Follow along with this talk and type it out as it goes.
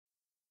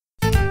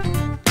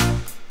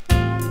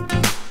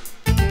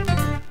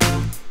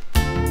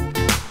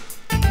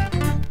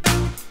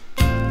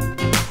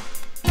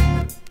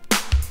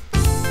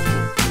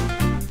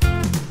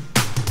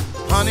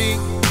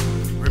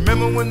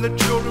when the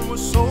children were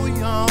so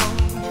young.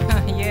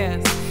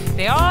 Yes,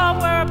 they all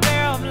were a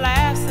pair of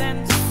laughs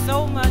and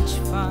so much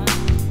fun.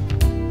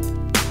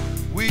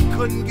 We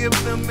couldn't give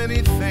them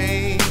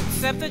anything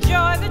except the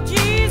joy that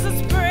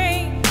Jesus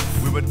brings.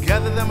 We would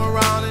gather them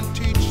around and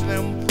teach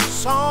them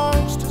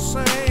songs to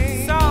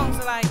sing. Songs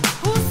like,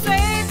 who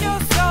saved your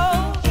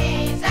soul?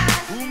 Jesus.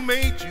 Who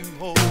made you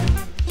whole?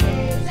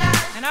 Jesus.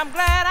 And I'm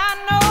glad I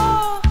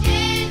know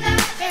Jesus.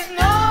 there's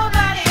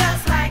nobody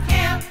else like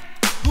him.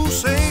 Who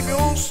saved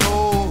your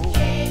soul?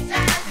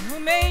 Jesus. And who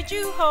made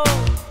you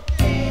whole?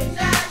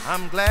 Jesus.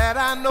 I'm glad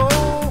I know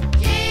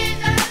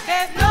Jesus.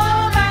 There's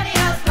nobody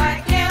else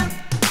like him.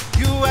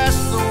 you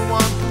asked the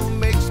one who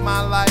makes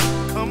my life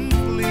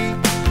complete.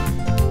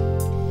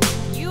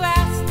 You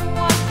asked the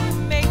one who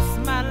makes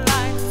my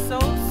life so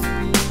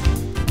sweet.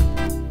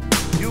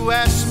 You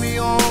asked me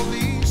all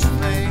these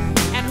things.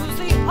 And who's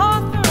the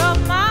author of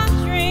my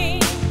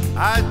dream?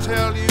 I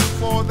tell you,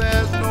 for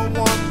there's no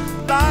one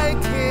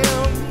like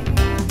him.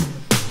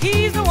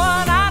 He's the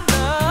one I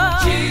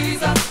love.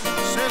 Jesus,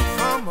 Sent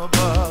from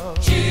above.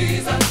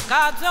 Jesus,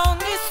 God's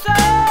only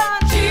son.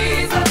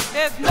 Jesus,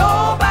 There's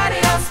nobody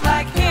else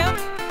like him.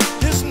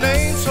 His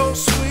name so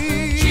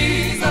sweet.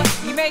 Jesus,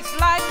 He makes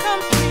life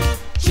complete.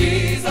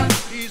 Jesus,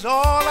 He's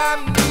all I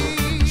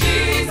need.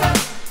 Jesus,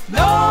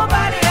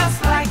 Nobody else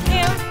like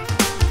him.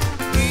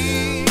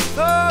 He's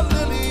the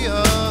lily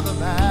of the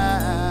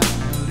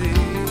valley.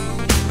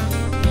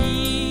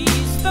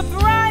 He's the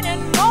bright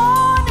and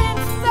morning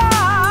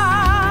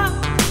star.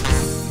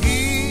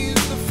 He's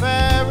the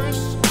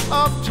fairest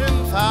of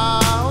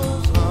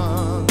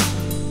 10,000.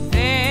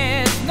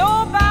 There's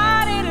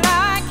nobody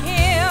like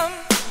him.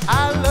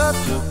 I love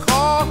to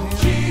call him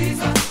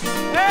Jesus,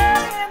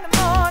 Early in the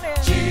morning.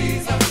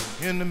 Jesus,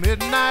 in the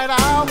midnight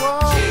hour.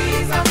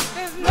 Jesus,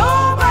 There's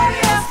nobody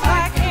else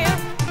like him.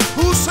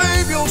 Who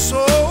saved your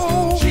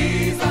soul?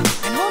 Jesus,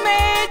 And who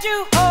made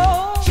you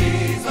whole?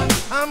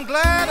 Jesus, I'm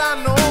glad I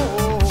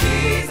know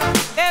Jesus,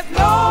 There's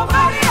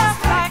nobody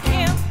else like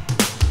him.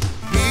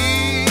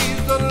 he's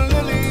the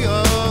lily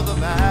of the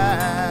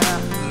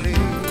valley.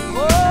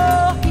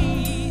 Oh,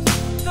 he's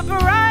the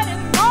bright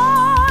and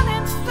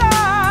morning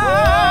star.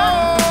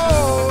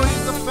 Oh,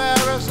 he's the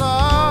fairest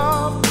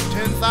of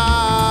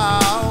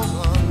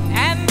 10,000.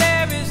 And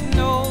there is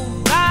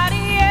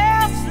nobody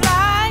else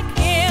like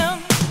him.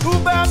 Who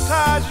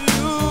baptized you?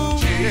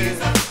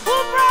 Jesus, Who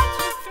brought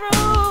you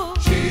through?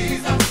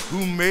 Jesus, Who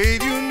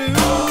made you new?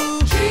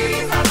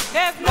 Jesus,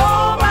 There's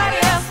nobody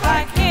else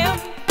like him.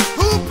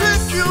 Who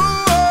picked you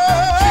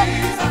up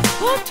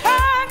Who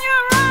turned you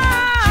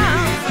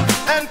around?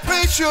 and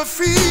placed your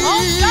feet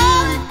On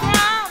solid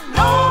ground.